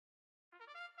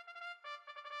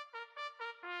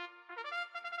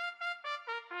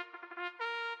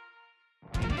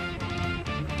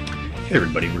Hey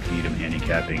everybody, we're Needham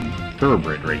handicapping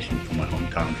thoroughbred racing from my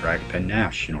hometown track, Penn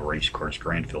National Race Course,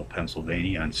 Granville,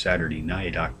 Pennsylvania, on Saturday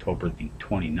night, October the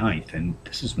 29th, and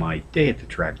this is my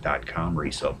dayatthetrack.com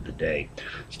race of the day.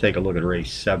 Let's take a look at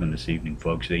race 7 this evening,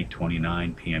 folks.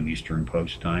 8:29 p.m. Eastern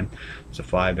Post Time. It's a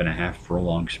 5.5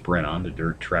 furlong sprint on the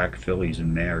dirt track. Fillies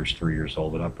and mares 3 years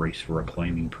old and up, race for a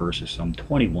claiming purse of some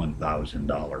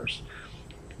 $21,000.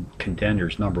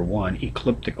 Contenders: number 1,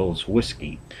 Ecliptical's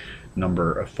Whiskey;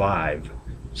 number 5,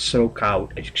 Soak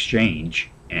Out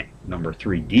Exchange; and number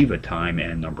 3, Diva Time;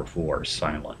 and number 4,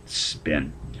 Silent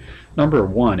Spin. Number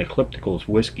 1, Ecliptical's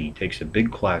Whiskey, takes a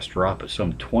big class drop of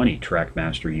some 20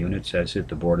 Trackmaster units, has hit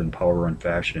the board in power run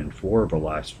fashion in 4 of the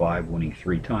last 5, winning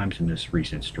 3 times in this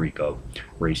recent streak of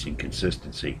racing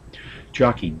consistency.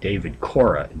 Jockey David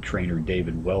Cora and trainer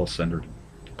David Wells entered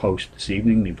post this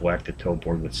evening. They've whacked the toe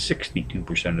board with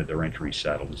 62% of their entries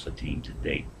settled as a team to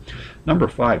date. Number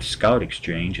 5, Scout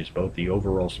Exchange, is both the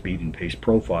overall speed and pace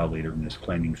profile leader in this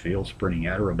claiming field, sprinting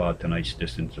at or about tonight's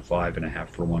distance of 5.5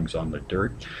 furlongs on the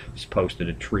dirt. Has posted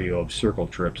a trio of circle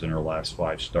trips in her last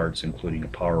 5 starts, including a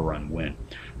power run win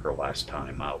her last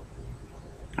time out.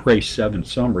 Race 7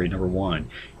 summary: number 1,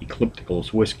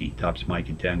 Ecliptical's Whiskey, tops my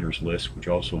contenders list, which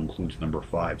also includes number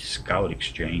 5, Scout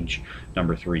Exchange,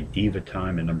 number 3, Diva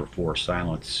Time, and number 4,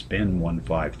 Silent Spin. 1,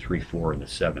 5, 3, 4 in the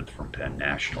 7th from Penn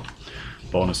National.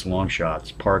 Bonus long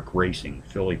shots: Park Racing,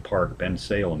 Philly Park,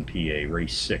 Bensalem, PA,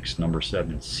 race 6, number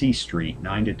 7, C Street,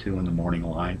 9-2 in the morning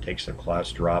line, takes a class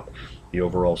drop. The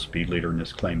overall speed leader in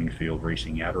this claiming field,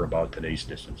 racing at or about today's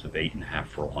distance of 8.5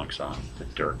 furlongs on the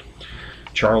dirt.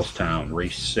 Charlestown,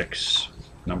 race 6,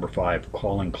 number 5,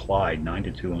 Calling Clyde,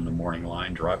 9-2 in the morning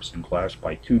line, drops in class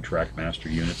by 2 Trackmaster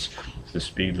units. The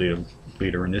speed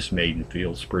leader in this maiden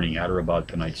field, sprinting at or about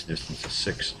tonight's distance of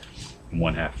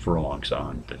 6.5 furlongs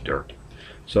on the dirt.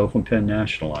 So from Penn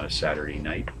National on a Saturday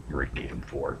night, you're at Needham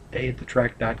for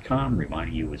dayatthetrack.com,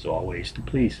 reminding you as always to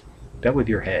please bet with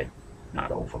your head,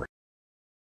 not over it.